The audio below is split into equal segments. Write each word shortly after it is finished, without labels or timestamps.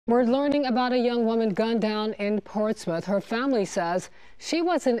We're learning about a young woman gunned down in Portsmouth. Her family says she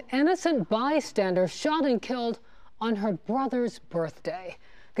was an innocent bystander shot and killed on her brother's birthday.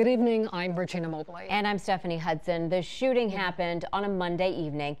 Good evening, I'm Regina Mobley. And I'm Stephanie Hudson. The shooting happened on a Monday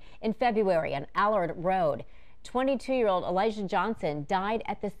evening in February on Alaejah Road. 22-year-old Alaejah Johnson died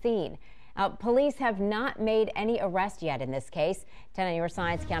at the scene. Police have not made any arrests yet in this case. 10 on your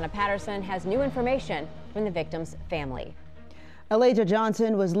side's Kiana Patterson has new information from the victim's family. Alaejah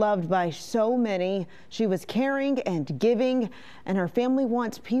Johnson was loved by so many. She was caring and giving, and her family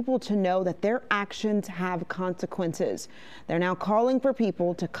wants people to know that their actions have consequences. They're now calling for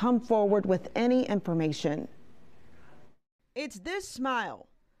people to come forward with any information. It's this smile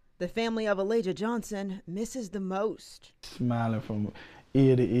the family of Alaejah Johnson misses the most. Smiling from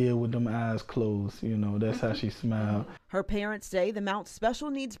ear to ear with them eyes closed, you know, that's how she smiled. Her parents say the Mount Special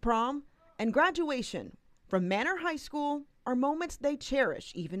Needs prom and graduation from Manor High School are moments they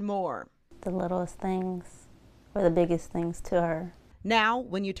cherish even more. The littlest things were the biggest things to her. Now,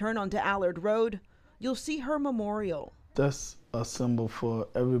 when you turn onto Alaejah Road, you'll see her memorial. That's a symbol for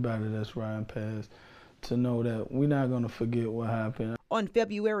everybody that's riding past to know that we're not going to forget what happened. On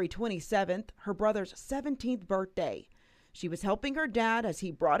February 27th, her brother's 17th birthday, she was helping her dad as he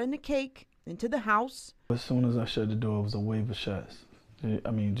brought in the cake into the house. As soon as I shut the door, it was a wave of shots.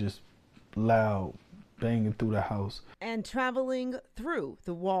 I mean, just loud, banging through the house. And traveling through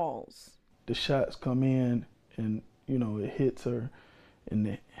the walls. The shots come in and, you know, it hits her in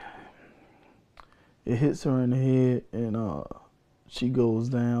the head, and she goes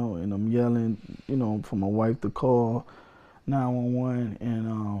down, and I'm yelling, you know, for my wife to call 911,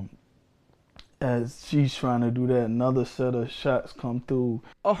 and as she's trying to do that, another set of shots come through.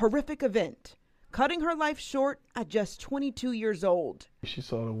 A horrific event, cutting her life short at just 22 years old. She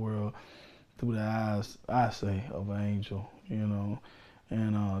saw the world through the eyes, I say, of an angel, you know,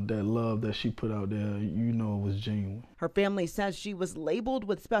 and that love that she put out there, you know, it was genuine. Her family says she was labeled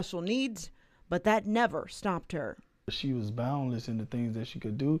with special needs, but that never stopped her. She was boundless in the things that she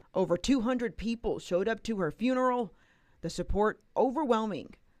could do. Over 200 people showed up to her funeral, the support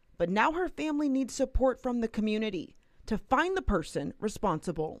overwhelming. But now her family needs support from the community to find the person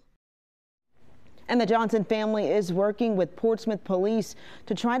responsible. And the Johnson family is working with Portsmouth police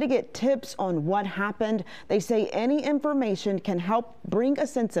to try to get tips on what happened. They say any information can help bring a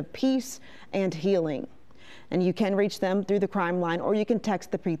sense of peace and healing. And you can reach them through the crime line, or you can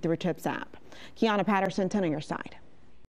text the Pre3 Tips app. Kiana Patterson, 10 on your side.